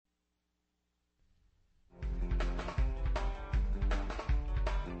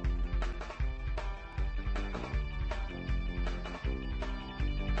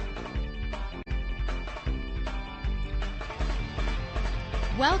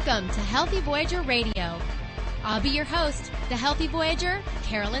Welcome to Healthy Voyager Radio. I'll be your host, the Healthy Voyager,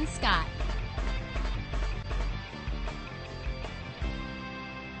 Carolyn Scott.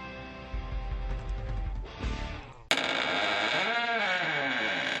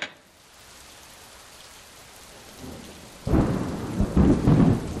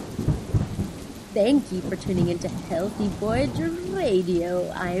 Thank you for tuning into Healthy Voyager Radio.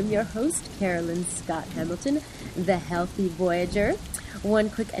 I am your host, Carolyn Scott Hamilton, the Healthy Voyager. One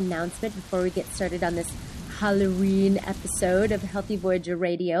quick announcement before we get started on this Halloween episode of Healthy Voyager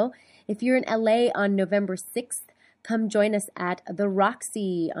Radio. If you're in LA on November 6th, come join us at the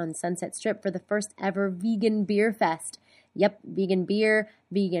Roxy on Sunset Strip for the first ever vegan beer fest. Yep, vegan beer,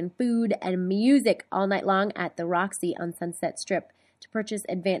 vegan food, and music all night long at the Roxy on Sunset Strip. To purchase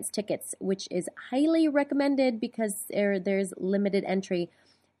advanced tickets, which is highly recommended because there's limited entry,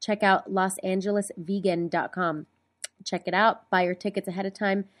 check out losangelesvegan.com. Check it out, buy your tickets ahead of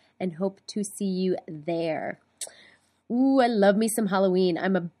time, and hope to see you there. Ooh, I love me some Halloween.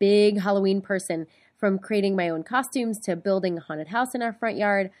 I'm a big Halloween person, from creating my own costumes to building a haunted house in our front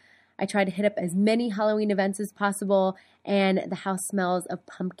yard. I try to hit up as many Halloween events as possible, and the house smells of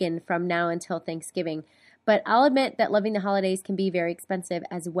pumpkin from now until Thanksgiving. But I'll admit that loving the holidays can be very expensive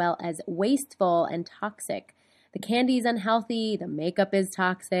as well as wasteful and toxic. The candy is unhealthy, the makeup is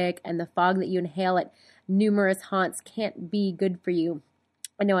toxic, and the fog that you inhale at numerous haunts can't be good for you.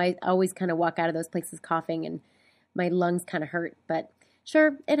 I know I always kind of walk out of those places coughing and my lungs kind of hurt, but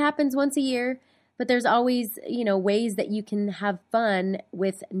sure, it happens once a year, but there's always, ways that you can have fun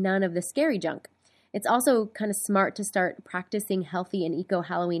with none of the scary junk. It's also kind of smart to start practicing healthy and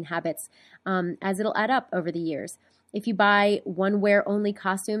eco-Halloween habits as it'll add up over the years. If you buy one-wear-only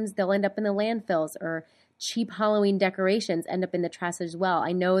costumes, they'll end up in the landfills, or cheap Halloween decorations end up in the trash as well.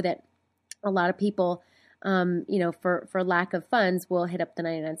 I know that a lot of people, for lack of funds, will hit up the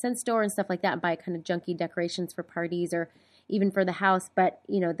 99-cent store and stuff like that and buy kind of junky decorations for parties or even for the house. But,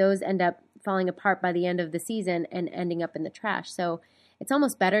 those end up falling apart by the end of the season and ending up in the trash. So it's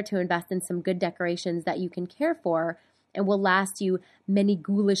almost better to invest in some good decorations that you can care for and will last you many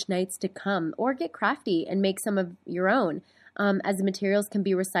ghoulish nights to come, or get crafty and make some of your own, as the materials can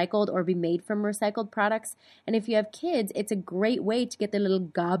be recycled or be made from recycled products. And if you have kids, it's a great way to get their little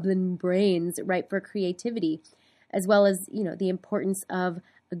goblin brains right for creativity, as well as, the importance of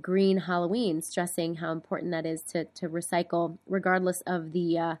a green Halloween, stressing how important that is to recycle regardless of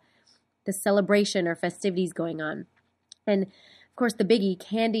the celebration or festivities going on. And of course, the biggie,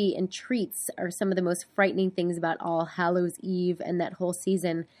 candy and treats are some of the most frightening things about All Hallows Eve and that whole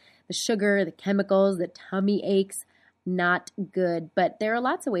season. The sugar, the chemicals, the tummy aches, not good. But there are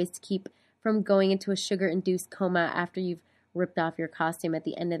lots of ways to keep from going into a sugar-induced coma after you've ripped off your costume at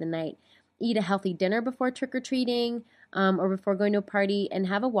the end of the night. Eat a healthy dinner before trick-or-treating or before going to a party, and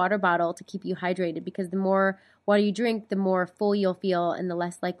have a water bottle to keep you hydrated, because the more water you drink, the more full you'll feel and the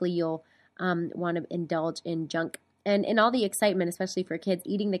less likely you'll want to indulge in junk. And in all the excitement, especially for kids,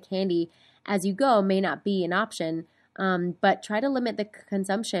 eating the candy as you go may not be an option, but try to limit the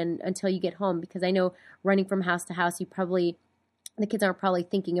consumption until you get home, because I know running from house to house, the kids aren't probably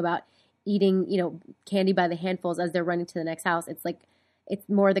thinking about eating, candy by the handfuls as they're running to the next house. It's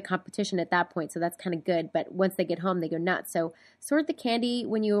more the competition at that point, so that's kind of good. But once they get home, they go nuts. So sort the candy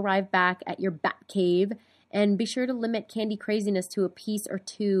when you arrive back at your bat cave, and be sure to limit candy craziness to a piece or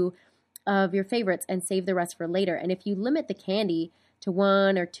two of your favorites and save the rest for later. And if you limit the candy to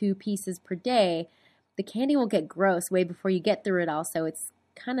 1 or 2 pieces per day, the candy will get gross way before you get through it all. So it's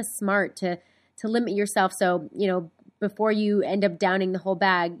kind of smart to limit yourself. So, before you end up downing the whole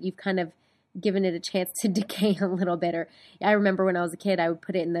bag, you've kind of given it a chance to decay a little bit. Or I remember when I was a kid, I would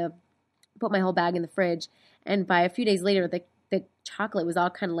put my whole bag in the fridge, and by a few days later, the chocolate was all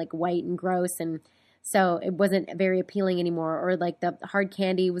kind of like white and gross, and so it wasn't very appealing anymore. Or like the hard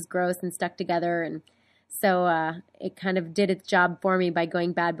candy was gross and stuck together. And so it kind of did its job for me by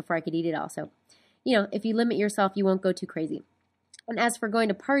going bad before I could eat it all. So, if you limit yourself, you won't go too crazy. And as for going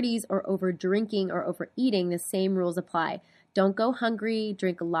to parties or over drinking or overeating, the same rules apply. Don't go hungry,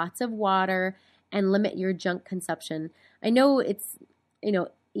 drink lots of water, and limit your junk consumption. I know it's,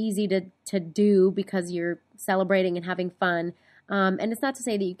 easy to do because you're celebrating and having fun. And it's not to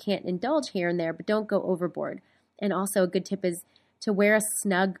say that you can't indulge here and there, but don't go overboard. And also a good tip is to wear a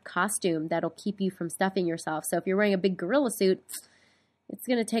snug costume that'll keep you from stuffing yourself. So if you're wearing a big gorilla suit, it's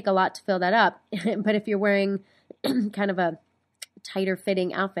going to take a lot to fill that up. But if you're wearing kind of a tighter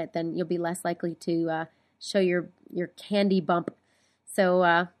fitting outfit, then you'll be less likely to show your candy bump.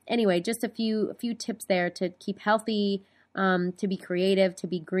 So anyway, just a few tips there to keep healthy, to be creative, to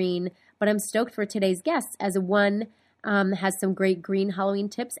be green. But I'm stoked for today's guests as one has some great green Halloween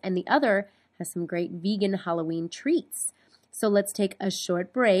tips, and the other has some great vegan Halloween treats. So let's take a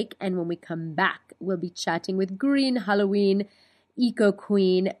short break, and when we come back, we'll be chatting with Green Halloween Eco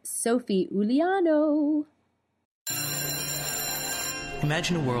Queen Sophie Uliano.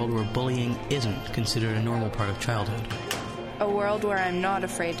 Imagine a world where bullying isn't considered a normal part of childhood. A world where I'm not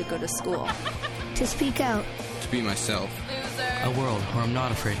afraid to go to school. To speak out. To be myself. A world where I'm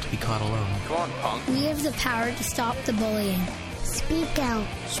not afraid to be caught alone. Come on, punk. We have the power to stop the bullying. Speak out.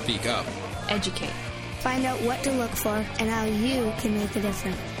 Speak up. Educate. Find out what to look for and how you can make a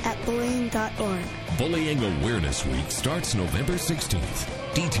difference at bullying.org. Bullying Awareness Week starts November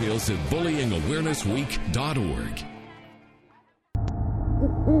 16th. Details at bullyingawarenessweek.org.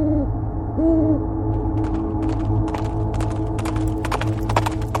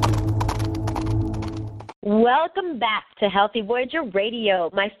 Welcome back to Healthy Voyager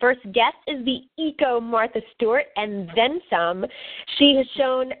Radio. My first guest is the Eco Martha Stewart, and then some. She has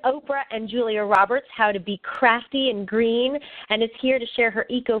shown Oprah and Julia Roberts how to be crafty and green, and is here to share her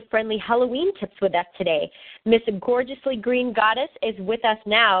eco-friendly Halloween tips with us today. Miss Gorgeously Green Goddess is with us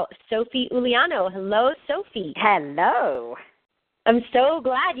now, Sophie Uliano. Hello, Sophie. Hello. I'm so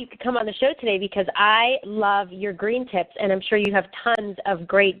glad you could come on the show today because I love your green tips, and I'm sure you have tons of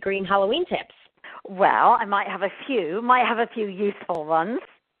great green Halloween tips. Well, I might have a few useful ones.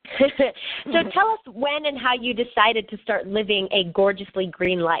 So tell us when and how you decided to start living a gorgeously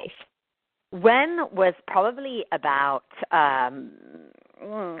green life. When was probably about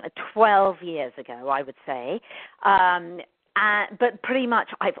 12 years ago, I would say. But pretty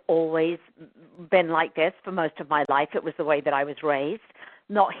much I've always been like this for most of my life. It was the way that I was raised.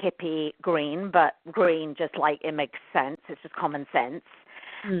 Not hippie green, but green just like it makes sense. It's just common sense.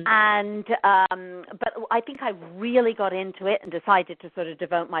 And but I think I really got into it and decided to sort of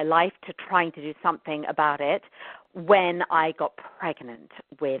devote my life to trying to do something about it when I got pregnant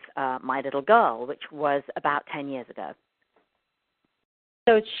with my little girl, which was about 10 years ago.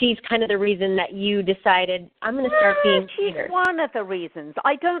 So she's kind of the reason that you decided, I'm going to start being She's one of the reasons.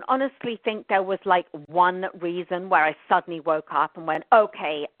 I don't honestly think there was like one reason where I suddenly woke up and went,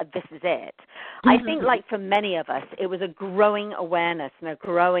 okay, this is it. I think like for many of us, it was a growing awareness and a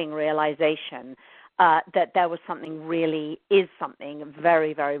growing realization that there was something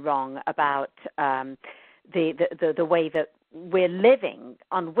very, very wrong about the way that we're living,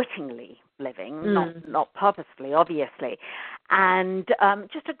 unwittingly living, not purposefully, obviously, and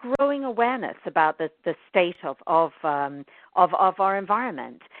just a growing awareness about the state of our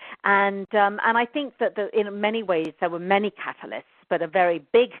environment, and I think that in many ways there were many catalysts, but a very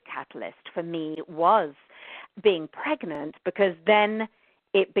big catalyst for me was being pregnant, because then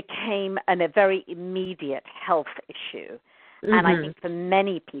it became a very immediate health issue, and I think for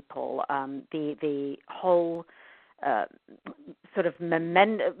many people the whole sort of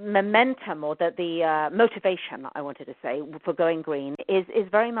momentum or the motivation, I wanted to say, for going green is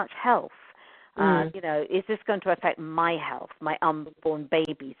very much health. You know, is this going to affect my health, my unborn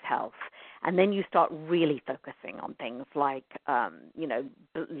baby's health? And then you start really focusing on things like, you know,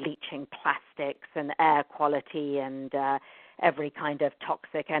 bleaching plastics and air quality and every kind of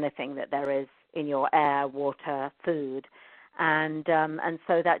toxic anything that there is in your air, water, food. And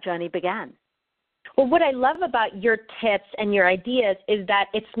so that journey began. Well, what I love about your tips and your ideas is that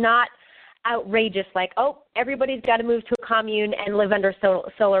it's not outrageous, like, oh, everybody's got to move to a commune and live under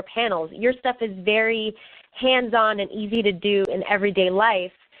solar panels. Your stuff is very hands-on and easy to do in everyday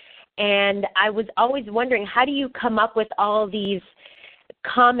life. And I was always wondering, how do you come up with all these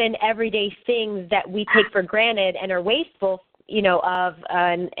common everyday things that we take for granted and are wasteful, you know,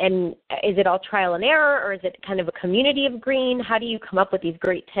 and is it all trial and error, or is it kind of a community of green? How do you come up with these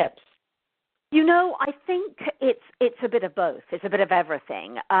great tips? You know, I think it's a bit of both. It's a bit of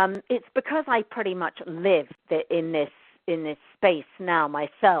everything. It's because I pretty much live in this space now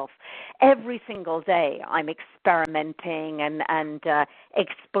myself. Every single day I'm experimenting and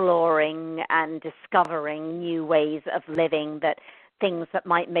exploring and discovering new ways of living, things that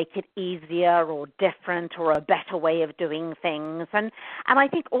might make it easier or different or a better way of doing things. And I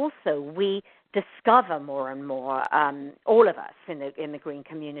think also we discover more and more, all of us in the green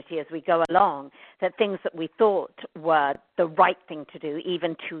community as we go along, that things that we thought were the right thing to do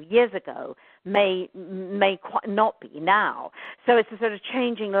even 2 years ago may quite not be now. So it's a sort of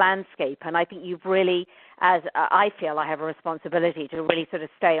changing landscape, and I think you've really, as I feel I have a responsibility to really sort of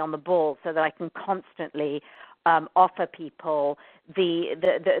stay on the ball so that I can constantly offer people the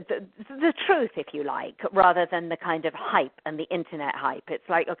truth, if you like, rather than the kind of hype and the internet hype. It's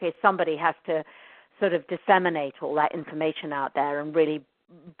like, okay, somebody has to sort of disseminate all that information out there and really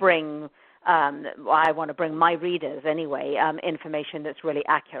bring I want to bring my readers anyway information that's really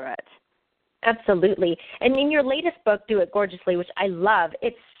accurate. Absolutely. And in your latest book, Do It Gorgeously, which I love,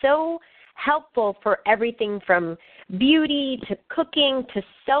 it's so helpful for everything from beauty to cooking to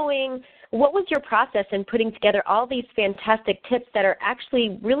sewing. What was your process in putting together all these fantastic tips that are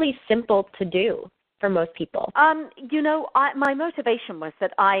actually really simple to do for most people? My motivation was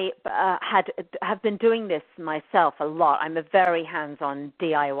that I have been doing this myself a lot. I'm a very hands-on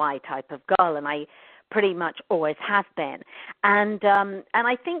DIY type of girl, and I pretty much always have been. And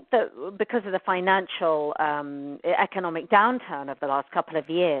I think that because of the financial economic downturn of the last couple of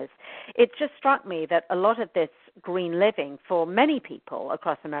years, it just struck me that a lot of this green living for many people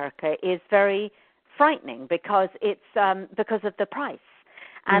across America is very frightening because it's because of the price.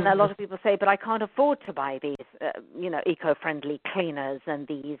 And a lot of people say, but I can't afford to buy these, eco-friendly cleaners and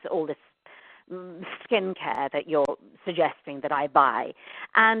all this skincare that you're suggesting that I buy.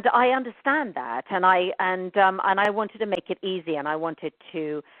 And I understand that, and I wanted to make it easy, and I wanted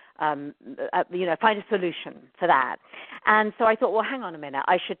to find a solution for that. And so I thought, well, hang on a minute,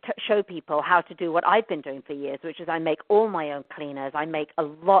 I should show people how to do what I've been doing for years, which is I make all my own cleaners, I make a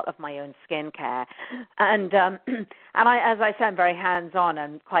lot of my own skincare, and I, as I said, I'm very hands-on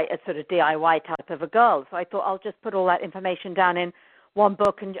and quite a sort of DIY type of a girl. So I thought I'll just put all that information down in one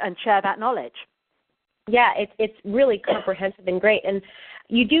book and share that knowledge. Yeah, it's really comprehensive and great. And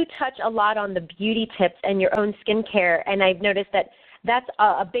you do touch a lot on the beauty tips and your own skincare, and I've noticed that that's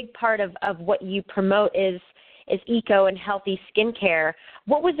a big part of what you promote is eco and healthy skincare.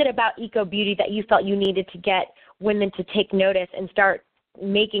 What was it about Eco Beauty that you felt you needed to get women to take notice and start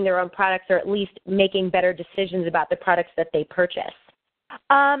making their own products, or at least making better decisions about the products that they purchase?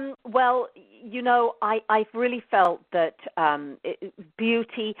 Well, I've really felt that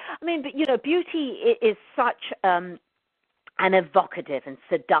beauty, beauty is such an evocative and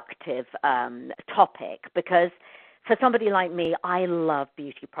seductive topic, because for somebody like me, I love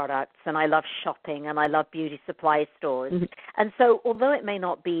beauty products, and I love shopping, and I love beauty supply stores. Mm-hmm. And so although it may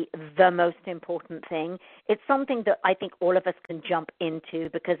not be the most important thing, it's something that I think all of us can jump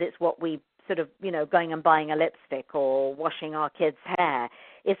into, because it's what we sort of, going and buying a lipstick or washing our kids' hair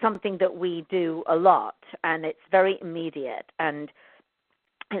is something that we do a lot, and it's very immediate, and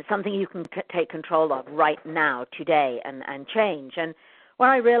it's something you can take control of right now, today, and change. And when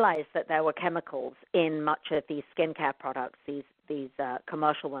I realized that there were chemicals in much of these skincare products, these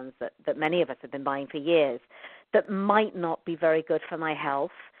commercial ones that many of us have been buying for years, that might not be very good for my health.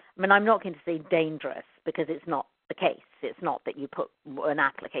 I mean, I'm not going to say dangerous, because it's not the case. It's not that you put an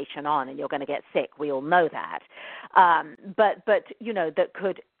application on and you're going to get sick. We all know that. But that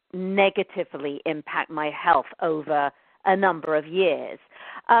could negatively impact my health over a number of years.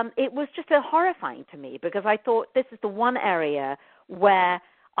 It was just horrifying to me, because I thought this is the one area where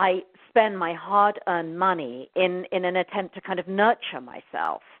I spend my hard-earned money in an attempt to kind of nurture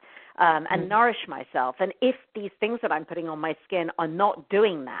myself and nourish myself. And if these things that I'm putting on my skin are not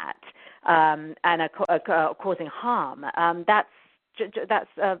doing that and are causing harm, that's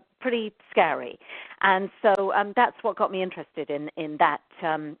pretty scary. And so that's what got me interested in that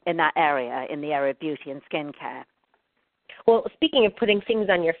area, in the area of beauty and skincare. Well, speaking of putting things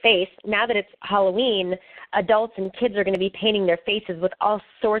on your face, now that it's Halloween, adults and kids are going to be painting their faces with all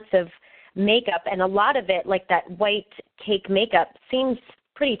sorts of makeup, and a lot of it, like that white cake makeup, seems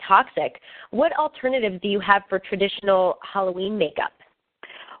pretty toxic. What alternatives do you have for traditional Halloween makeup?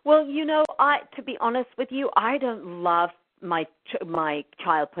 Well, to be honest with you, I don't love my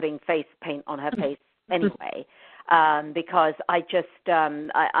child putting face paint on her face anyway, because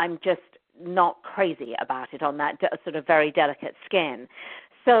I'm just not crazy about it on that sort of very delicate skin.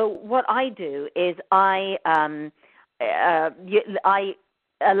 So what I do is I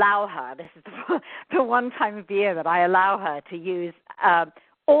allow her, this is the one time of the year that I allow her to use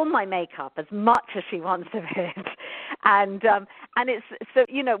all my makeup, as much as she wants of it. And it's, so,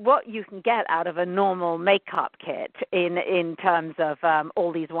 what you can get out of a normal makeup kit in terms of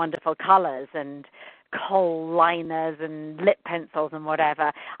all these wonderful colors and kohl liners and lip pencils and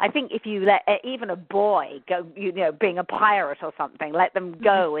whatever. I think if you let even a boy go, being a pirate or something, let them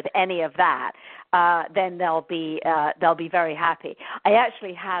go with any of that, then they'll be very happy. I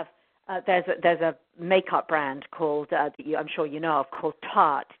actually have there's a makeup brand called I'm sure you know of, called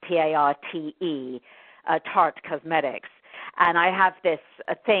Tarte, Tarte, Tarte Cosmetics. And I have this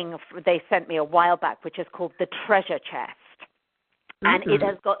thing they sent me a while back, which is called the Treasure Chest, and it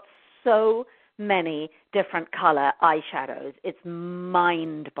has got so many different color eyeshadows. It's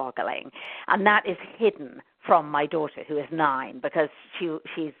mind-boggling, and that is hidden from my daughter, who is 9, because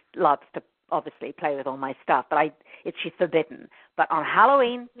she loves to obviously play with all my stuff, but she's forbidden. But on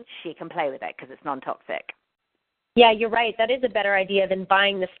Halloween, she can play with it because it's non-toxic. Yeah, you're right. That is a better idea than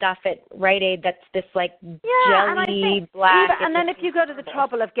buying the stuff at Rite Aid that's this like jelly black. And then if you go to the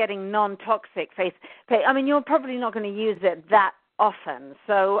trouble of getting non-toxic face, I mean, you're probably not going to use it that often.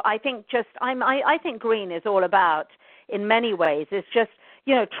 So I think I think green is all about, in many ways, it's just,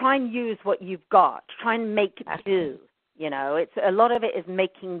 try and use what you've got. Try and make do. It's a lot of it is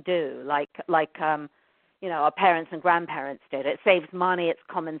making do, like our parents and grandparents did. It saves money, it's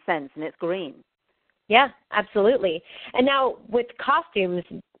common sense, and it's green. Yeah, absolutely. And now with costumes,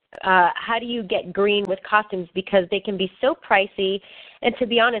 how do you get green with costumes? Because they can be so pricey. And to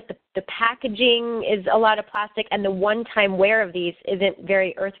be honest, the packaging is a lot of plastic, and the one-time wear of these isn't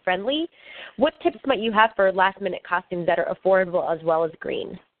very earth-friendly. What tips might you have for last-minute costumes that are affordable as well as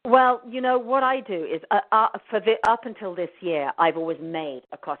green? Well, what I do is up until this year, I've always made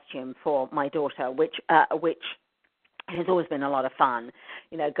a costume for my daughter, which has always been a lot of fun,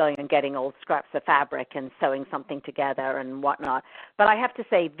 going and getting old scraps of fabric and sewing something together and whatnot. But I have to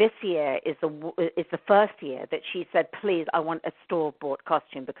say, this year is the first year that she said, please, I want a store-bought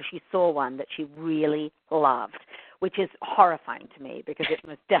costume, because she saw one that she really loved, which is horrifying to me because it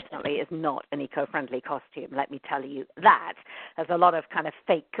most definitely is not an eco-friendly costume, let me tell you that. There's a lot of kind of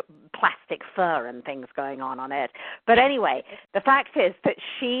fake plastic fur and things going on it. But anyway, the fact is that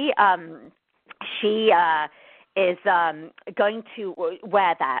she is going to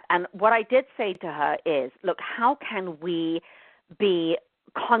wear that. And what I did say to her is, look, how can we be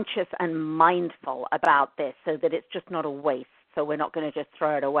conscious and mindful about this so that it's just not a waste, so we're not going to just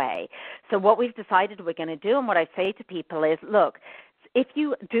throw it away? So what we've decided we're going to do, and what I say to people is, look, if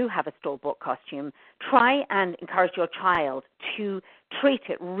you do have a store-bought costume, try and encourage your child to treat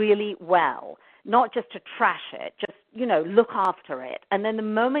it really well, not just to trash it, just, look after it. And then the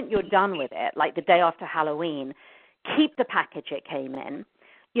moment you're done with it, like the day after Halloween, keep the package it came in,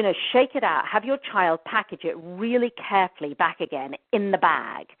 shake it out, have your child package it really carefully back again in the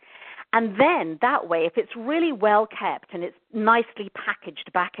bag. And then that way, if it's really well kept and it's nicely packaged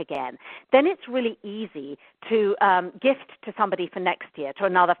back again, then it's really easy to gift to somebody for next year, to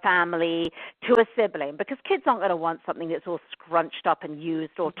another family, to a sibling, because kids aren't going to want something that's all scrunched up and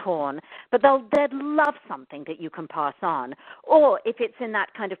used or torn, but they'd love something that you can pass on. Or if it's in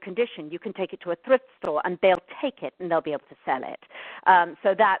that kind of condition, you can take it to a thrift store and they'll take it and they'll be able to sell it.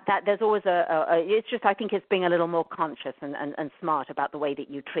 So that there's always it's just, I think it's being a little more conscious and smart about the way that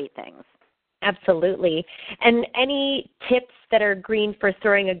you treat things. Absolutely. And any tips that are green for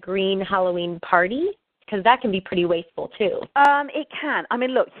throwing a green Halloween party? Because that can be pretty wasteful too. It can. I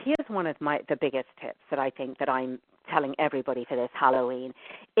mean, look, here's one of the biggest tips that I think that I'm telling everybody for this Halloween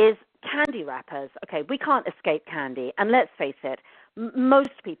is candy wrappers. Okay, we can't escape candy. And let's face it,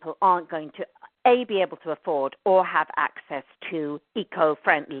 most people aren't going to, be able to afford or have access to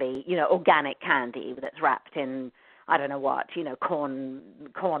eco-friendly, organic candy that's wrapped in, I don't know what, corn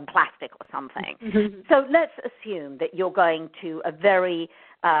plastic or something. So let's assume that you're going to a very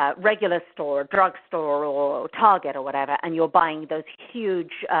regular store, drugstore or Target or whatever, and you're buying those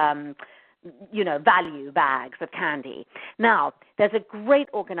huge, value bags of candy. Now, there's a great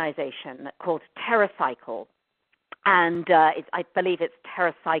organization called TerraCycle, and I believe it's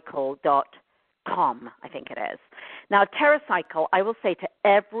TerraCycle.com, I think it is. Now, TerraCycle, I will say to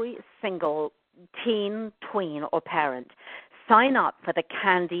every single teen, tween, or parent, sign up for the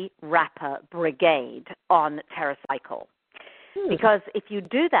Candy Wrapper Brigade on TerraCycle. Because if you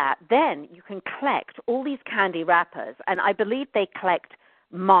do that, then you can collect all these candy wrappers, and I believe they collect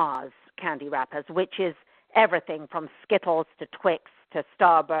Mars candy wrappers, which is everything from Skittles to Twix to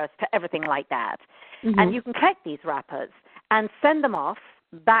Starburst to everything like that. And you can collect these wrappers and send them off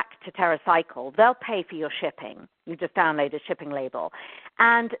back to TerraCycle. They'll pay for your shipping. You just download a shipping label.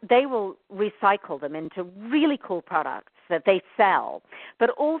 And they will recycle them into really cool products that they sell.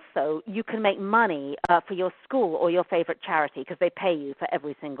 But also you can make money for your school or your favorite charity because they pay you for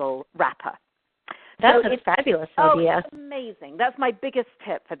every single wrapper. That's a fabulous idea. It's amazing. That's my biggest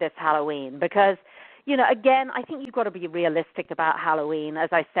tip for this Halloween because, again, I think you've got to be realistic about Halloween, as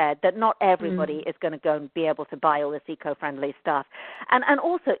I said, that not everybody is going to go and be able to buy all this eco-friendly stuff. And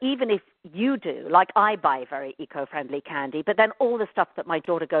also, even if you do, like I buy very eco-friendly candy, but then all the stuff that my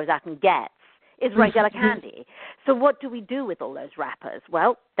daughter goes out and gets is regular candy. So what do we do with all those wrappers?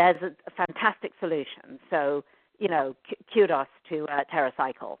 Well, there's a fantastic solution. So, kudos to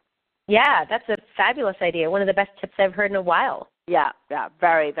TerraCycle. Yeah, that's a fabulous idea. One of the best tips I've heard in a while. Yeah,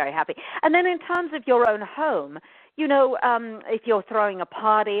 very, very happy. And then in terms of your own home, if you're throwing a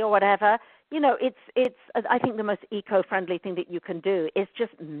party or whatever, it's I think the most eco-friendly thing that you can do is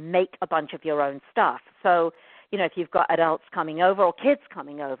just make a bunch of your own stuff. So, if you've got adults coming over or kids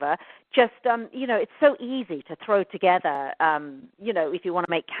coming over, just, it's so easy to throw together, if you want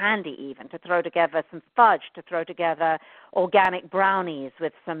to make candy even, to throw together some fudge, to throw together organic brownies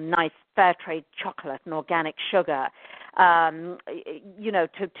with some nice fair trade chocolate and organic sugar.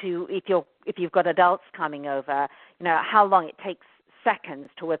 If you've got adults coming over, how long it takes seconds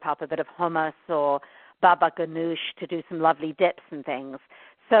to whip up a bit of hummus or baba ganoush to do some lovely dips and things.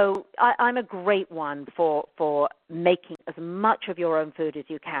 So I'm a great one for making as much of your own food as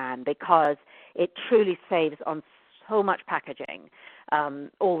you can, because it truly saves on so much packaging,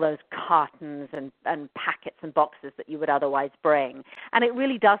 all those cartons and packets and boxes that you would otherwise bring. And it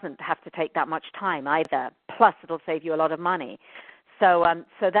really doesn't have to take that much time either. Plus, it'll save you a lot of money. So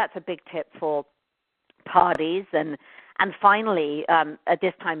that's a big tip for parties. And finally, at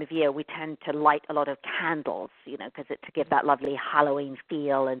this time of year, we tend to light a lot of candles, because to give that lovely Halloween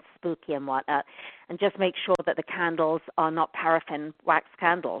feel and spooky and whatnot. And just make sure that the candles are not paraffin wax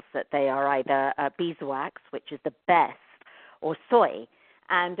candles, that they are either beeswax, which is the best, or soy.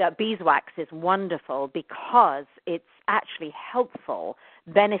 And beeswax is wonderful because it's actually helpful,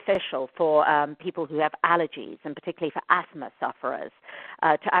 beneficial for people who have allergies, and particularly for asthma sufferers.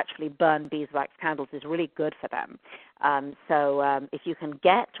 To actually burn beeswax candles is really good for them. So if you can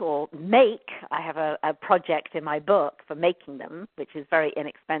get or make, I have a project in my book for making them, which is very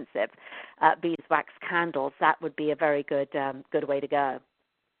inexpensive, beeswax candles. That would be a very good way to go.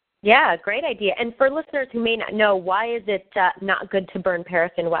 Yeah, great idea. And for listeners who may not know, why is it not good to burn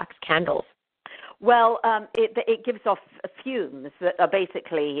paraffin wax candles? Well, it gives off fumes that are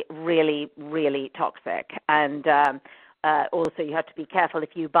basically really, really toxic. And also you have to be careful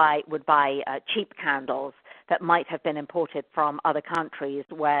if you would buy cheap candles that might have been imported from other countries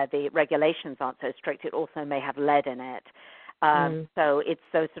where the regulations aren't so strict. It also may have lead in it. So it's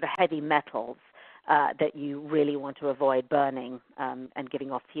those sort of heavy metals that you really want to avoid burning and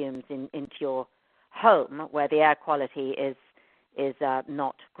giving off fumes into your home, where the air quality is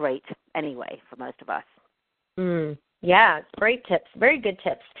not great anyway for most of us. Yeah, great tips. Very good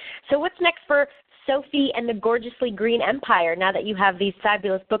tips. So what's next for Sophie and the Gorgeously Green Empire? Now that you have these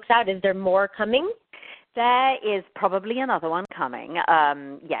fabulous books out, is there more coming? There is probably another one coming.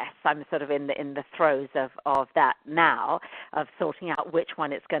 Yes, I'm sort of in the throes of that now, of sorting out which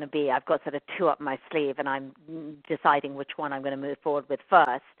one it's going to be. I've got sort of two up my sleeve, and I'm deciding which one I'm going to move forward with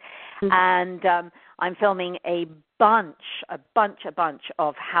first. And I'm filming a bunch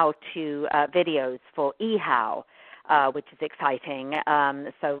of how-to videos for eHow, which is exciting.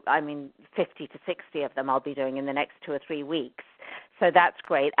 So, 50 to 60 of them I'll be doing in the next 2 or 3 weeks. So that's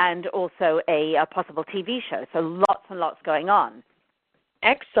great. And also a possible TV show. So lots and lots going on.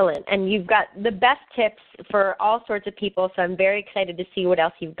 Excellent. And you've got the best tips for all sorts of people. So I'm very excited to see what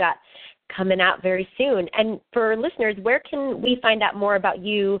else you've got coming out very soon. And for listeners, where can we find out more about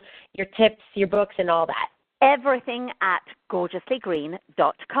you, your tips, your books, and all that? Everything at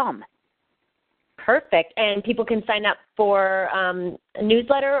gorgeouslygreen.com. Perfect. And people can sign up for a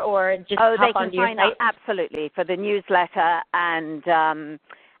newsletter or just hop onto your site? They can sign up, absolutely, for the newsletter.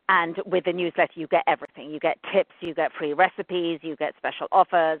 And with the newsletter, you get everything. You get tips, you get free recipes, you get special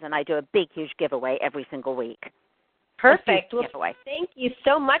offers, and I do a big, huge giveaway every single week. Perfect. Well, thank you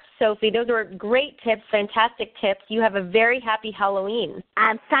so much, Sophie. Those were great tips, fantastic tips. You have a very happy Halloween.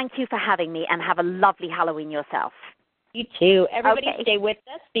 And thank you for having me, and have a lovely Halloween yourself. You too. Everybody stay with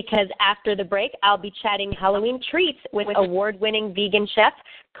us, because after the break, I'll be chatting Halloween treats with award-winning vegan chef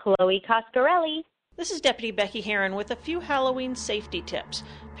Chloe Coscarelli. This is Deputy Becky Herron with a few Halloween safety tips.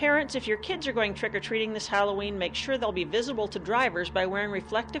 Parents, if your kids are going trick-or-treating this Halloween, make sure they'll be visible to drivers by wearing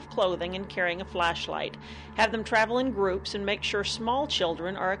reflective clothing and carrying a flashlight. Have them travel in groups, and make sure small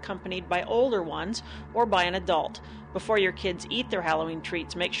children are accompanied by older ones or by an adult. Before your kids eat their Halloween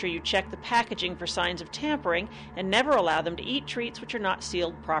treats, make sure you check the packaging for signs of tampering, and never allow them to eat treats which are not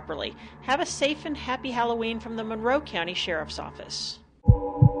sealed properly. Have a safe and happy Halloween from the Monroe County Sheriff's Office.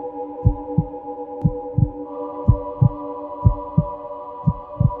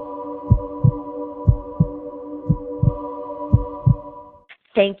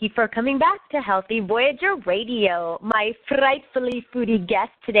 Thank you for coming back to Healthy Voyager Radio. My frightfully foodie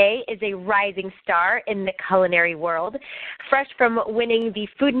guest today is a rising star in the culinary world. Fresh from winning the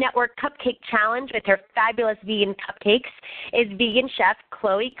Food Network Cupcake Challenge with her fabulous vegan cupcakes is vegan chef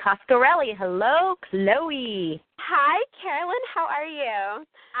Chloe Coscarelli. Hello, Chloe. Hi, Carolyn. How are you?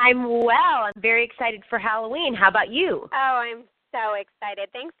 I'm well. I'm very excited for Halloween. How about you? Oh, I'm so excited.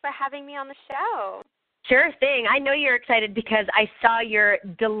 Thanks for having me on the show. Sure thing. I know you're excited because I saw your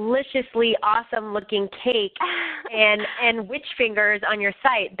deliciously awesome-looking cake and witch fingers on your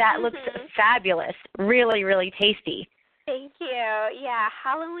site. That looks fabulous. Really, really tasty. Thank you. Yeah,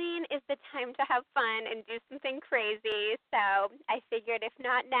 Halloween is the time to have fun and do something crazy. So I figured if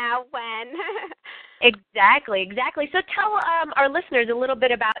not now, when? Exactly. So tell our listeners a little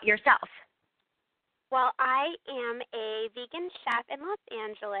bit about yourself. Well, I am a vegan chef in Los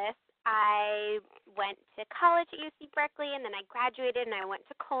Angeles. I went to college at UC Berkeley, and then I graduated, and I went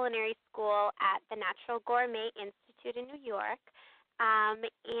to culinary school at the Natural Gourmet Institute in New York.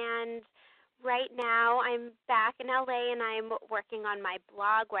 And right now I'm back in LA, and I'm working on my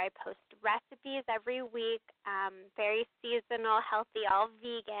blog where I post recipes every week, very seasonal, healthy, all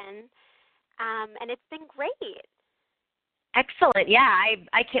vegan, and it's been great. Excellent. Yeah,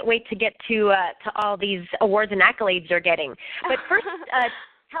 I can't wait to get to all these awards and accolades you're getting. But first,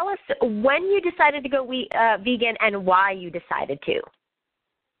 tell us when you decided to go vegan and why you decided to.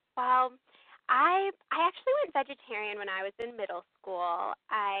 Well, I actually went vegetarian when I was in middle school.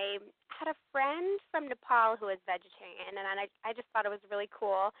 I had a friend from Nepal who was vegetarian, and I just thought it was really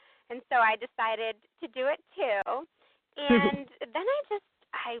cool. And so I decided to do it too. And then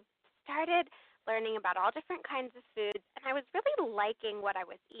I started learning about all different kinds of foods, and I was really liking what I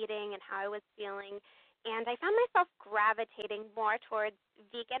was eating and how I was feeling, and I found myself gravitating more towards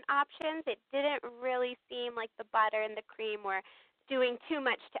vegan options. It didn't really seem like the butter and the cream were doing too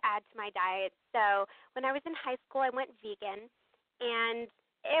much to add to my diet. So when I was in high school, I went vegan, and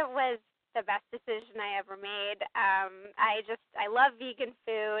it was the best decision I ever made. I love vegan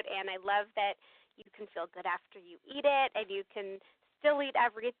food, and I love that you can feel good after you eat it, and you can still eat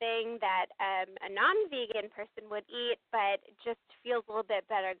everything that a non-vegan person would eat, but just feels a little bit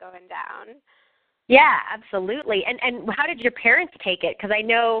better going down. Yeah, absolutely. And how did your parents take it? Because I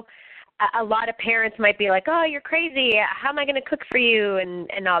know a lot of parents might be like, "Oh, you're crazy. How am I going to cook for you?"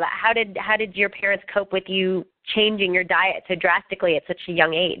 and all that. How did your parents cope with you changing your diet so drastically at such a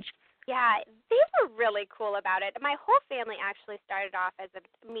young age? Yeah, they were really cool about it. My whole family actually started off as a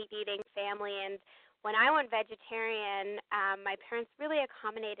meat-eating family, and when I went vegetarian, my parents really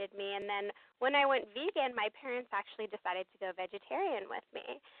accommodated me. And then when I went vegan, my parents actually decided to go vegetarian with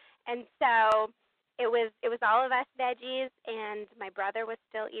me. And so it was all of us veggies, and my brother was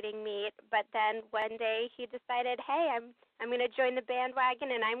still eating meat. But then one day he decided, hey, I'm going to join the bandwagon,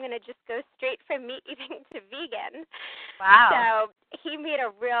 and I'm going to just go straight from meat eating to vegan. Wow. So he made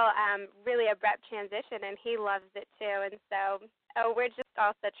a real, really abrupt transition, and he loves it too. And so we're just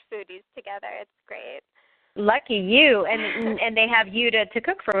all such foodies together. It's great. Lucky you, and they have you to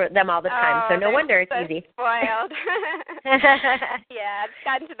cook for them all the time, so no wonder it's so easy. Spoiled. Yeah, it's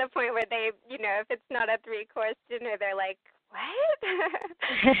gotten to the point where they, if it's not a 3-course dinner, they're like, what?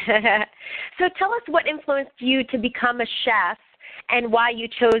 So tell us what influenced you to become a chef and why you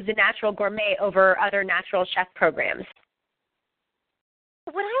chose the Natural Gourmet over other natural chef programs.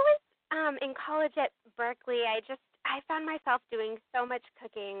 When I was in college at Berkeley, I found myself doing so much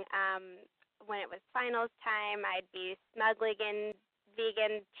cooking. When it was finals time, I'd be smuggling in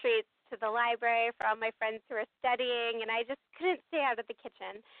vegan treats to the library for all my friends who were studying, and I just couldn't stay out of the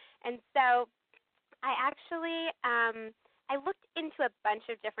kitchen. And so I actually I looked into a bunch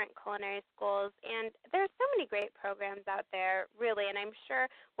of different culinary schools, and there are so many great programs out there, really, and I'm sure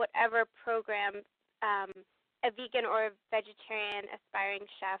whatever program a vegan or a vegetarian aspiring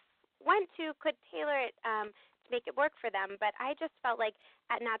chef went to could tailor it to make it work for them. But I just felt like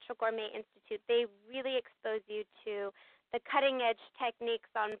at Natural Gourmet Institute, they really expose you to the cutting-edge techniques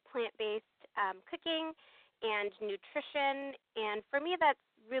on plant-based cooking and nutrition. And for me, that's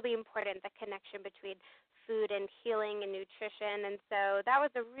really important, the connection between food and healing and nutrition. And so that was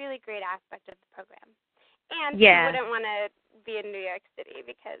a really great aspect of the program. And you wouldn't want to be in New York City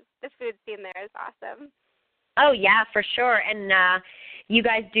because the food scene there is awesome. Oh, yeah, for sure. And you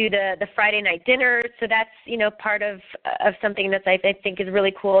guys do the Friday night dinners, so that's, part of something that I think is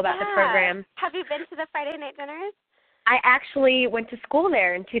really cool about the program. Have you been to the Friday night dinners? I actually went to school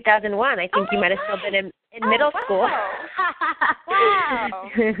there in 2001. I think you might have still been in middle school. Wow.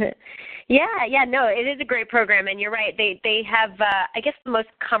 Yeah, no, it is a great program, and you're right. They have, I guess, the most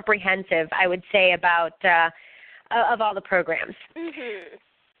comprehensive, I would say, about of all the programs. Mm-hmm.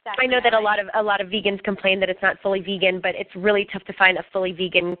 I know that a lot of vegans complain that it's not fully vegan, but it's really tough to find a fully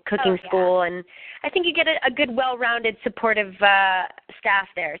vegan cooking school, and I think you get a good, well-rounded, supportive staff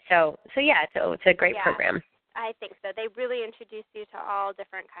there. So it's a great program. I think so. They really introduce you to all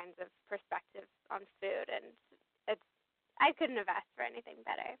different kinds of perspectives on food, and I couldn't have asked for anything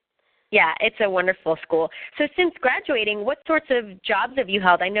better. Yeah, it's a wonderful school. So since graduating, what sorts of jobs have you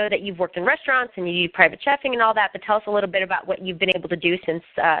held? I know that you've worked in restaurants and you do private chefing and all that, but tell us a little bit about what you've been able to do since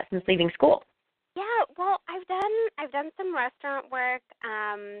leaving school. Yeah, well, I've done some restaurant work.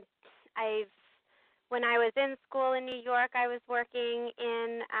 When I was in school in New York, I was working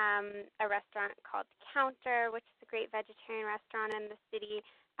in a restaurant called Counter, which is a great vegetarian restaurant in the city.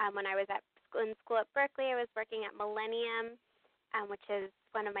 When I was in school at Berkeley, I was working at Millennium, which is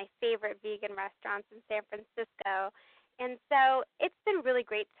one of my favorite vegan restaurants in San Francisco. And so it's been really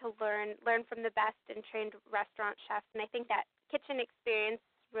great to learn from the best and trained restaurant chefs. And I think that kitchen experience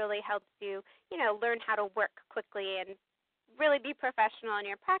really helps you, learn how to work quickly and really be professional in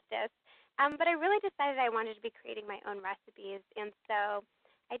your practice. But I really decided I wanted to be creating my own recipes. And so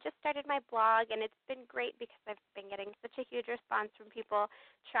I just started my blog, and it's been great because I've been getting such a huge response from people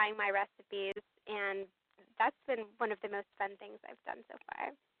trying my recipes. And that's been one of the most fun things I've done so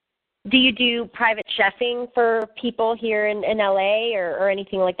far. Do you do private chefing for people here in LA or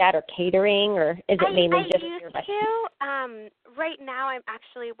anything like that, or catering, or is it mainly just your recipes? I used to. Right now I'm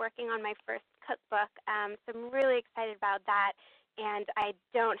actually working on my first cookbook, so I'm really excited about that. And I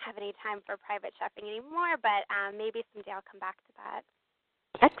don't have any time for private chefing anymore, but maybe someday I'll come back to that.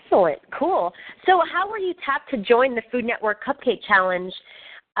 Excellent. Cool. So how were you tapped to join the Food Network Cupcake Challenge?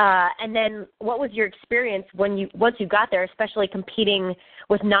 And then what was your experience once you got there, especially competing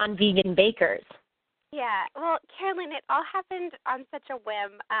with non-vegan bakers? Yeah, well, Carolyn, it all happened on such a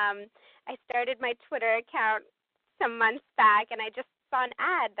whim. I started my Twitter account some months back, and I just saw an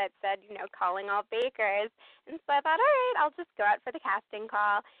ad that said, calling all bakers. And so I thought, all right, I'll just go out for the casting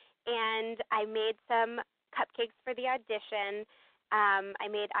call. And I made some cupcakes for the audition. I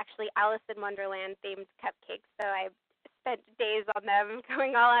made actually Alice in Wonderland themed cupcakes, so I spent days on them,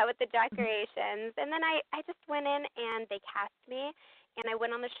 going all out with the decorations. And then I just went in and they cast me, and I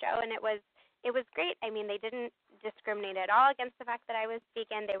went on the show, and it was great. I mean, they didn't discriminate at all against the fact that I was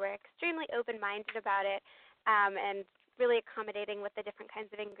vegan. They were extremely open-minded about it, and really accommodating with the different kinds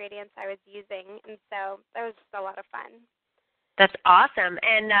of ingredients I was using. And so that was just a lot of fun. That's awesome.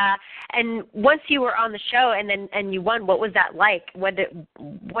 And once you were on the show and you won, what was that like? What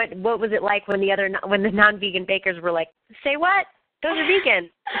was it like when the non-vegan bakers were like, say what? Those are vegan.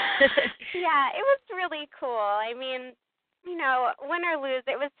 Yeah, it was really cool. I mean, win or lose,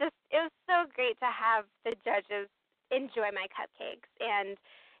 it was so great to have the judges enjoy my cupcakes, and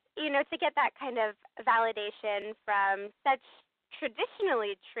to get that kind of validation from such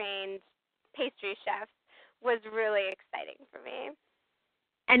traditionally trained pastry chefs was really exciting for me.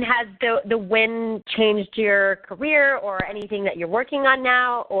 And has the win changed your career or anything that you're working on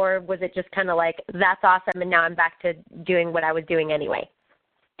now, or was it just kind of like, that's awesome and now I'm back to doing what I was doing anyway?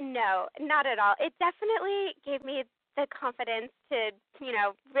 No, not at all. It definitely gave me the confidence to,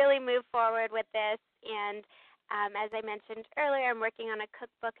 really move forward with this. And as I mentioned earlier, I'm working on a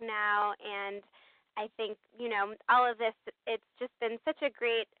cookbook now, and I think, all of this, it's just been such a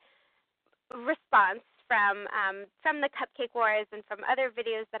great response from the Cupcake Wars and from other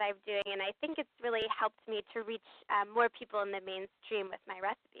videos that I'm doing, and I think it's really helped me to reach more people in the mainstream with my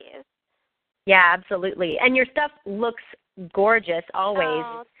recipes. Yeah, absolutely. And your stuff looks gorgeous always.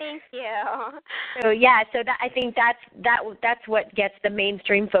 Oh, thank you. So that I think that's what gets the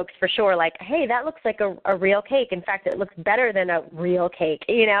mainstream folks for sure. Like, hey, that looks like a real cake. In fact, it looks better than a real cake,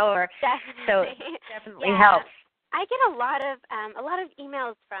 or definitely. So it definitely yeah. helps. I get a lot of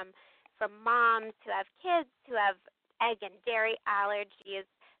emails from moms who have kids who have egg and dairy allergies.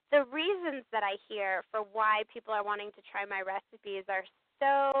 The reasons that I hear for why people are wanting to try my recipes are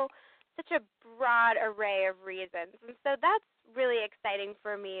such a broad array of reasons. And so that's really exciting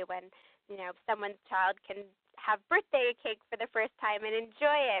for me when, someone's child can have birthday cake for the first time and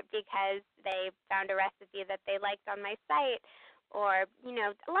enjoy it because they found a recipe that they liked on my site, or,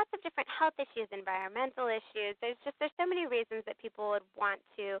 lots of different health issues, environmental issues. There's so many reasons that people would want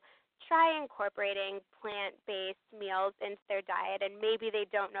to try incorporating plant-based meals into their diet, and maybe they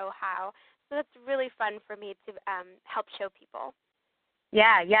don't know how. So that's really fun for me to help show people.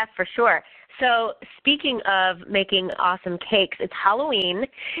 Yeah, for sure. So speaking of making awesome cakes, it's Halloween,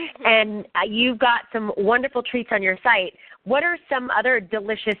 and you've got some wonderful treats on your site. What are some other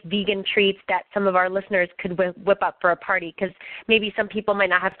delicious vegan treats that some of our listeners could whip up for a party? Because maybe some people might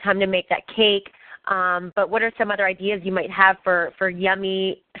not have time to make that cake, but what are some other ideas you might have for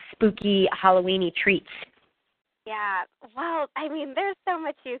yummy, spooky, Halloween-y treats? Yeah, well, I mean, there's so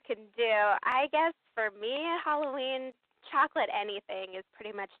much you can do. I guess for me, Halloween, chocolate anything is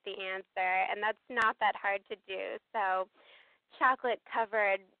pretty much the answer, and that's not that hard to do. So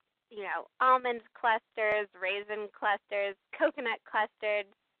chocolate-covered, almond clusters, raisin clusters, coconut clusters,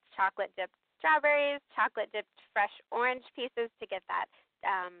 chocolate-dipped strawberries, chocolate-dipped fresh orange pieces to get that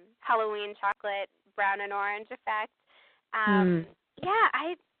Halloween chocolate brown and orange effect. Yeah,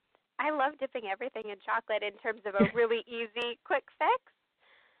 I love dipping everything in chocolate in terms of a really easy, quick fix.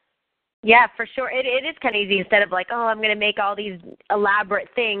 Yeah, for sure. It is kind of easy instead of like, oh, I'm going to make all these elaborate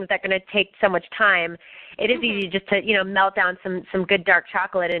things that are going to take so much time. It is easy just to, melt down some good dark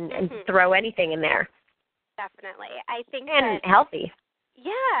chocolate and throw anything in there. Definitely. I think and healthy.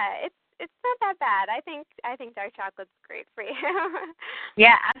 Yeah, it's not that bad. I think dark chocolate's great for you.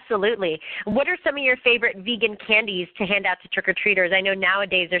 Yeah, absolutely. What are some of your favorite vegan candies to hand out to trick-or-treaters? I know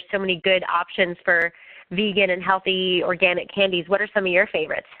nowadays there's so many good options for vegan and healthy organic candies. What are some of your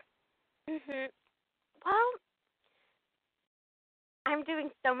favorites? Well, I'm doing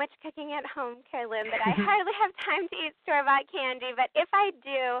so much cooking at home, Carolyn, that I hardly have time to eat store-bought candy. But if I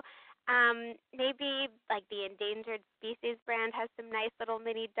do, maybe like the Endangered Species brand has some nice little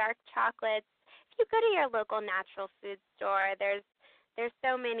mini dark chocolates. If you go to your local natural food store, there's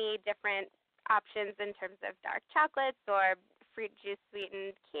so many different options in terms of dark chocolates or fruit juice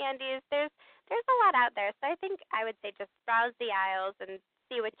sweetened candies. There's a lot out there. So I think I would say just browse the aisles and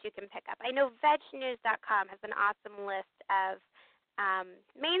see what you can pick up. I know VegNews.com has an awesome list of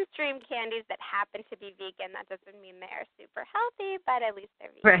mainstream candies that happen to be vegan. That doesn't mean they're super healthy, but at least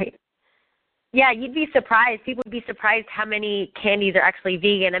they're vegan. Right. Yeah, you'd be surprised. People would be surprised how many candies are actually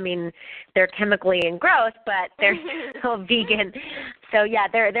vegan. I mean, they're chemically and gross, but they're still vegan. So, yeah,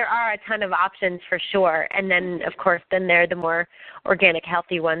 there are a ton of options for sure. And then, of course, then there are the more organic,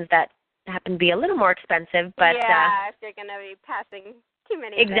 healthy ones that happen to be a little more expensive. But yeah, if you're going to be passing too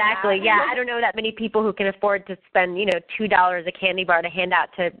many. Exactly. Yeah, I don't know that many people who can afford to spend, $2 a candy bar to hand out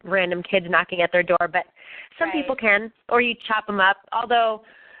to random kids knocking at their door, but some people can, or you chop them up. Although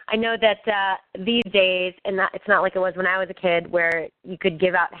I know that these days, and it's not like it was when I was a kid, where you could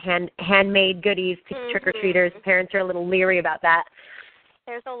give out handmade goodies to trick-or-treaters. Parents are a little leery about that.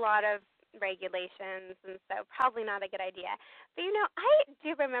 There's a lot of regulations, and so probably not a good idea. But, I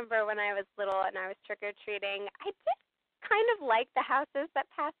do remember when I was little and I was trick-or-treating, I did kind of like the houses that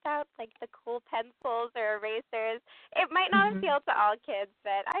passed out like the cool pencils or erasers. It might not appeal to all kids,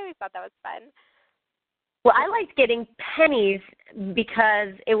 but I always thought that was fun. Well, I liked getting pennies because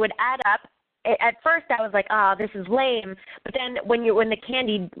it would add up. At first I was like, oh, this is lame. But then when the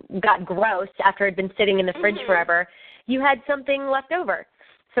candy got gross after it had been sitting in the fridge forever, you had something left over.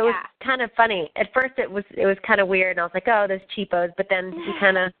 So it was kind of funny. At first it was kind of weird, and I was like, oh, those cheapos. But then you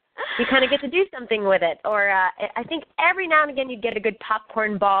kind of get to do something with it. Or I think every now and again you'd get a good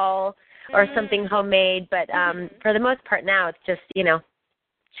popcorn ball or something homemade. But for the most part now it's just,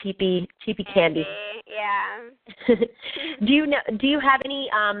 cheapy candy. Yeah. Do you have any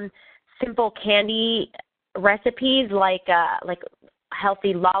simple candy recipes like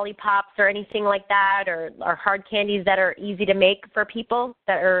healthy lollipops or anything like that, or hard candies that are easy to make for people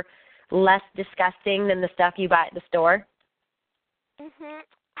that are less disgusting than the stuff you buy at the store?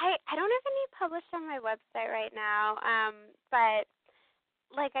 I don't have any published on my website right now, but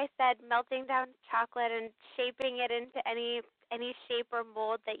like I said, melting down chocolate and shaping it into any shape or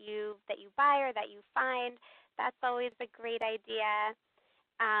mold that you buy or that you find, that's always a great idea.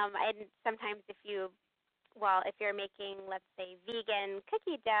 And sometimes if you're making, let's say, vegan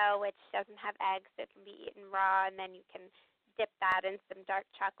cookie dough, which doesn't have eggs, so it can be eaten raw, and then you can dip that in some dark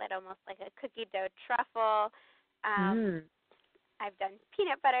chocolate, almost like a cookie dough truffle. I've done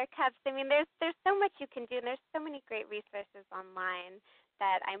peanut butter cups. I mean, there's so much you can do, and there's so many great resources online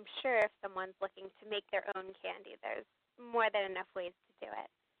that I'm sure if someone's looking to make their own candy, there's more than enough ways to do it.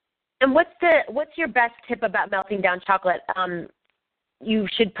 And what's your best tip about melting down chocolate? You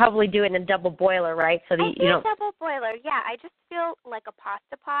should probably do it in a double boiler, right? So that you don't. Double boiler, yeah. I just feel like a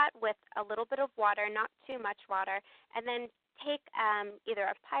pasta pot with a little bit of water, not too much water, and then take either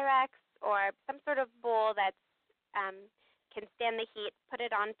a Pyrex or some sort of bowl that can stand the heat, put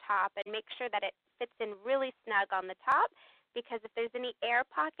it on top, and make sure that it fits in really snug on the top, because if there's any air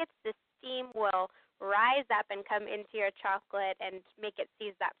pockets, the steam will rise up and come into your chocolate and make it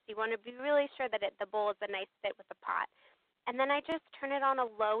seize up. So you want to be really sure that the bowl is a nice fit with the pot. And then I just turn it on a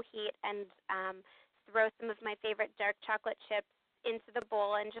low heat and throw some of my favorite dark chocolate chips into the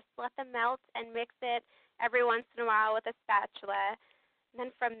bowl and just let them melt and mix it every once in a while with a spatula. And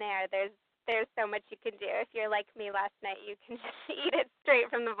then from there, there's so much you can do. If you're like me last night, you can just eat it straight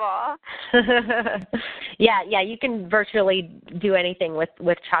from the bowl. Yeah, you can virtually do anything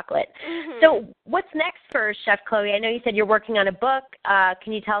with chocolate. So what's next for Chef Chloe? I know you said you're working on a book.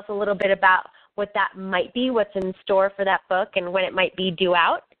 Can you tell us a little bit about what that might be, what's in store for that book, and when it might be due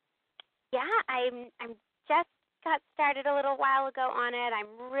out? Yeah, I'm just got started a little while ago on it. I'm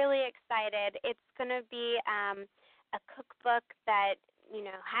really excited. It's going to be a cookbook that,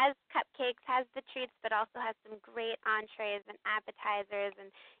 has cupcakes, has the treats, but also has some great entrees and appetizers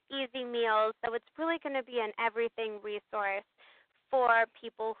and easy meals. So it's really going to be an everything resource for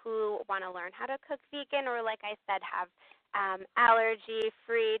people who want to learn how to cook vegan or, like I said, have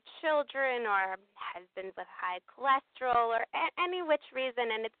allergy-free children or husbands with high cholesterol or any which reason.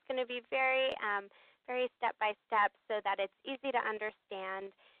 And it's going to be very step-by-step so that it's easy to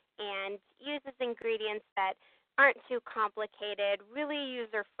understand and uses ingredients that aren't too complicated, really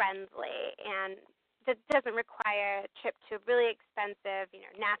user-friendly, and that doesn't require a trip to a really expensive,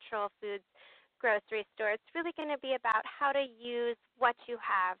 natural foods grocery store. It's really going to be about how to use what you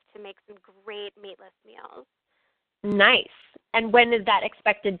have to make some great meatless meals. Nice. And when is that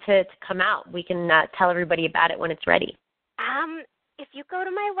expected to come out? We can tell everybody about it when it's ready. If you go to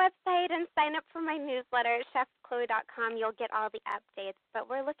my website and sign up for my newsletter at chefchloe.com, you'll get all the updates. But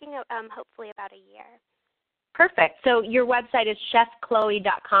we're looking at hopefully about a year. Perfect. So your website is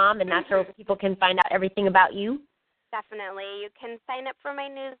chefchloe.com, and that's where people can find out everything about you? Definitely. You can sign up for my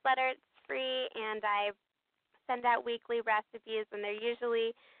newsletter. It's free, and I send out weekly recipes, and they're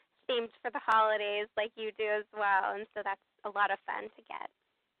usually themed for the holidays like you do as well, and so that's a lot of fun to get.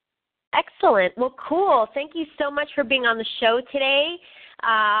 Excellent. Well, cool. Thank you so much for being on the show today.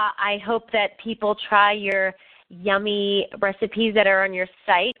 I hope that people try your yummy recipes that are on your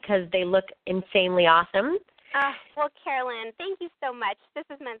site because they look insanely awesome. Well, Carolyn, thank you so much. This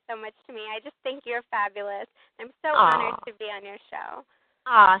has meant so much to me. I just think you're fabulous. I'm so honored to be on your show.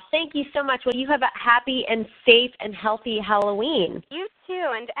 Thank you so much. Well, you have a happy and safe and healthy Halloween. You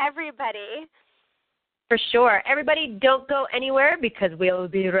too, and everybody. For sure. Everybody, don't go anywhere because we'll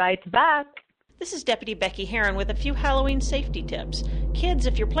be right back. This is Deputy Becky Herron with a few Halloween safety tips. Kids,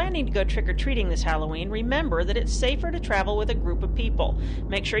 if you're planning to go trick-or-treating this Halloween, remember that it's safer to travel with a group of people.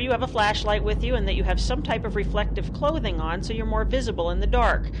 Make sure you have a flashlight with you and that you have some type of reflective clothing on so you're more visible in the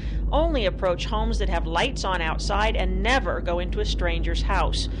dark. Only approach homes that have lights on outside and never go into a stranger's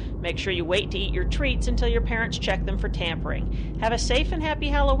house. Make sure you wait to eat your treats until your parents check them for tampering. Have a safe and happy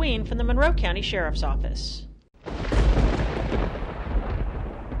Halloween from the Monroe County Sheriff's Office.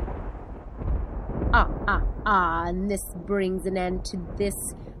 And this brings an end to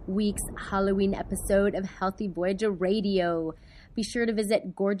this week's Halloween episode of Healthy Voyager Radio. Be sure to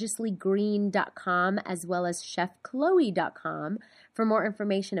visit gorgeouslygreen.com as well as chefchloe.com for more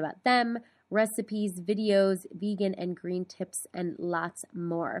information about them, recipes, videos, vegan and green tips, and lots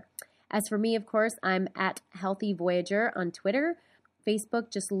more. As for me, of course, I'm at Healthy Voyager on Twitter.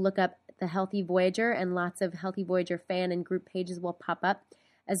 Facebook, just look up The Healthy Voyager, and lots of Healthy Voyager fan and group pages will pop up,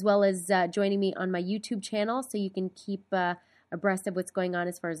 as well as joining me on my YouTube channel so you can keep abreast of what's going on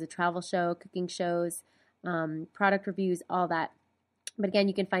as far as the travel show, cooking shows, product reviews, all that. But again,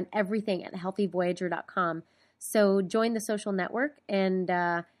 you can find everything at healthyvoyager.com. So join the social network and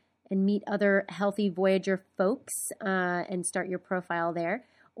meet other Healthy Voyager folks and start your profile there,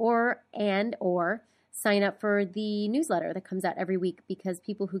 or sign up for the newsletter that comes out every week, because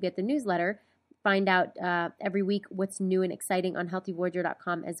people who get the newsletter find out every week what's new and exciting on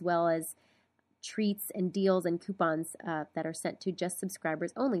healthyvoyager.com, as well as treats and deals and coupons that are sent to just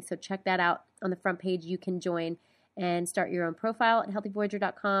subscribers only. So check that out. On the front page, you can join and start your own profile at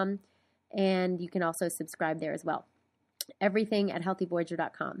healthyvoyager.com, and you can also subscribe there as well. Everything at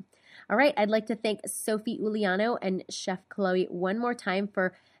healthyvoyager.com. All right, I'd like to thank Sophie Uliano and Chef Chloe one more time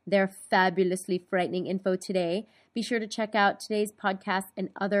for their fabulously frightening info today. Be sure to check out today's podcast and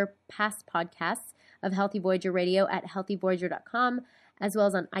other past podcasts of Healthy Voyager Radio at healthyvoyager.com, as well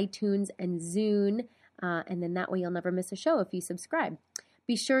as on iTunes and Zune. And then that way you'll never miss a show if you subscribe.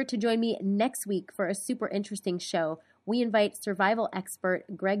 Be sure to join me next week for a super interesting show. We invite survival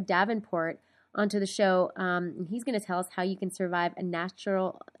expert Greg Davenport onto the show. And he's going to tell us how you can survive a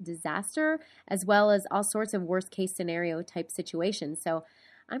natural disaster, as well as all sorts of worst case scenario type situations. So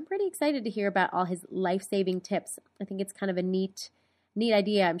I'm pretty excited to hear about all his life-saving tips. I think it's kind of a neat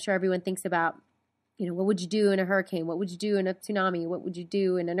idea. I'm sure everyone thinks about, what would you do in a hurricane? What would you do in a tsunami? What would you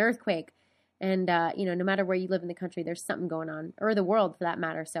do in an earthquake? And, no matter where you live in the country, there's something going on, or the world for that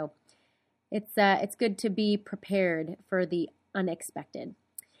matter. So it's good to be prepared for the unexpected.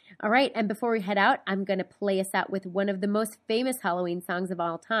 All right, and before we head out, I'm going to play us out with one of the most famous Halloween songs of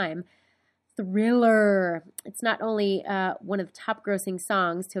all time, Thriller. It's not only one of the top grossing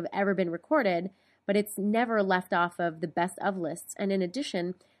songs to have ever been recorded, but it's never left off of the best of lists. And in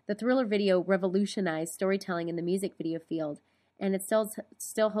addition, the Thriller video revolutionized storytelling in the music video field, and it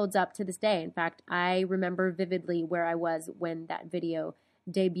still holds up to this day. In fact, I remember vividly where I was when that video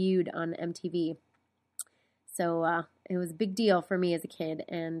debuted on MTV. So it was a big deal for me as a kid,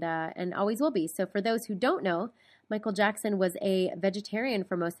 and always will be. So for those who don't know, Michael Jackson was a vegetarian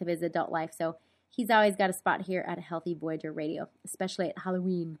for most of his adult life, so he's always got a spot here at Healthy Voyager Radio, especially at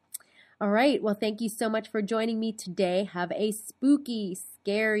Halloween. All right, well, thank you so much for joining me today. Have a spooky,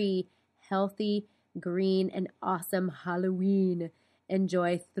 scary, healthy, green, and awesome Halloween.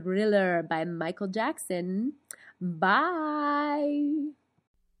 Enjoy Thriller by Michael Jackson. Bye.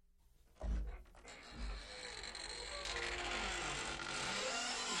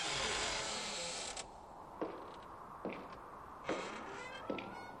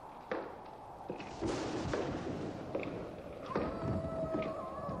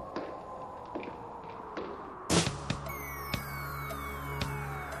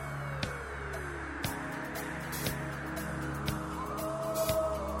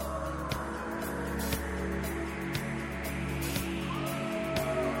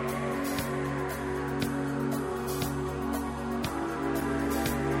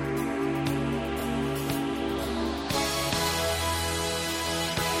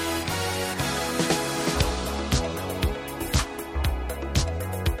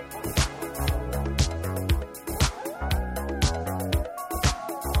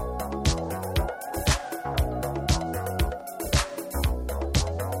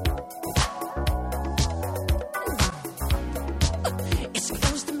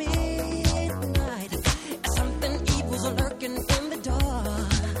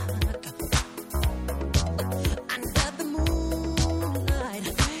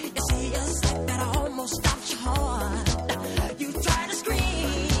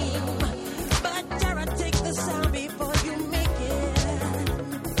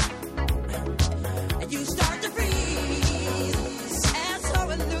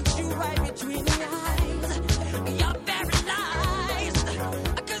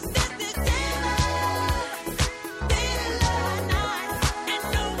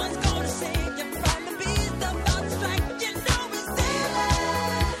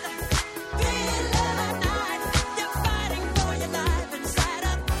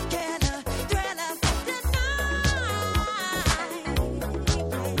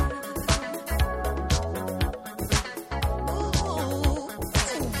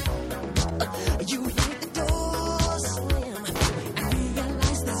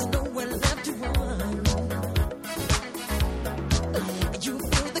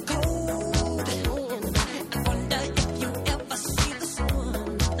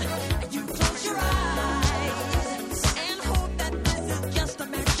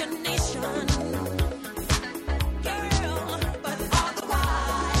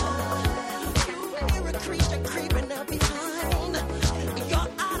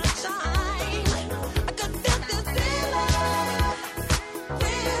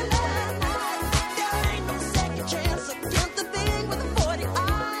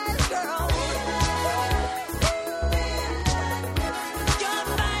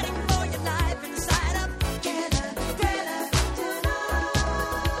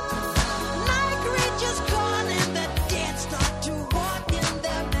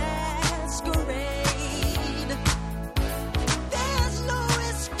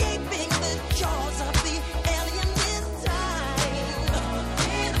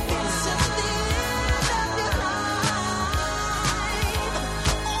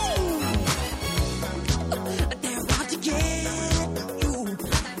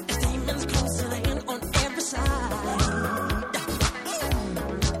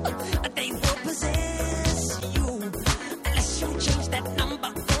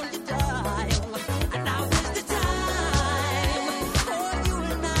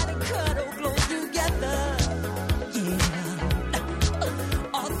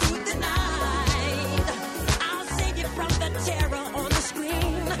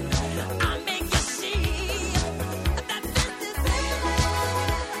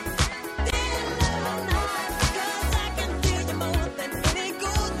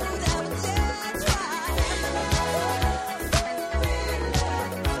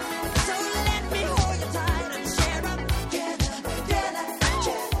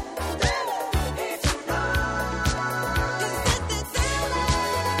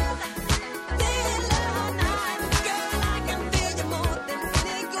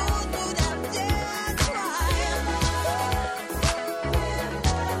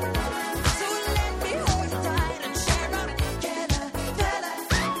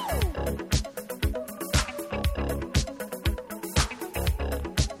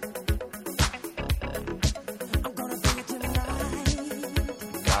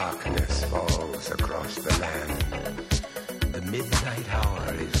 midnight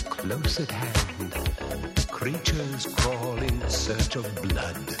hour is close at hand. creatures crawl in search of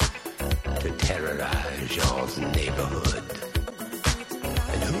blood to terrorize your neighborhood.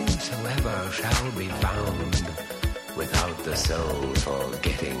 And whosoever shall be found without the soul for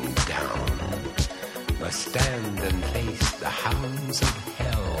getting down must stand and face the hounds of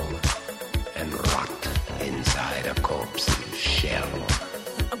hell and rot inside a corpse's shell.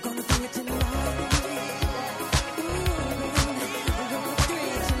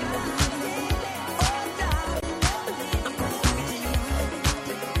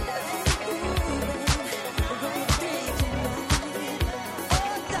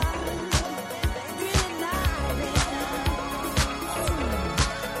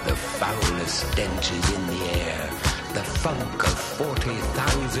 Stench is in the air, the funk of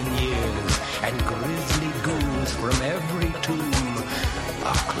 40,000 years, and grisly ghouls from every tomb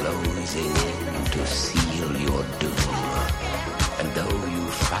are closing in to seal your doom. And though you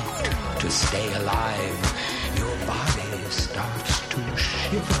fight to stay alive, your body starts to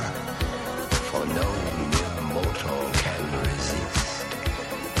shiver, for no mere mortal can resist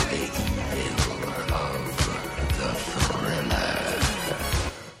the evil of the thriller.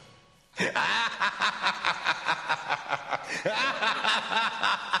 Ha ha ha ha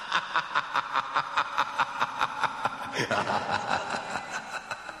ha ha!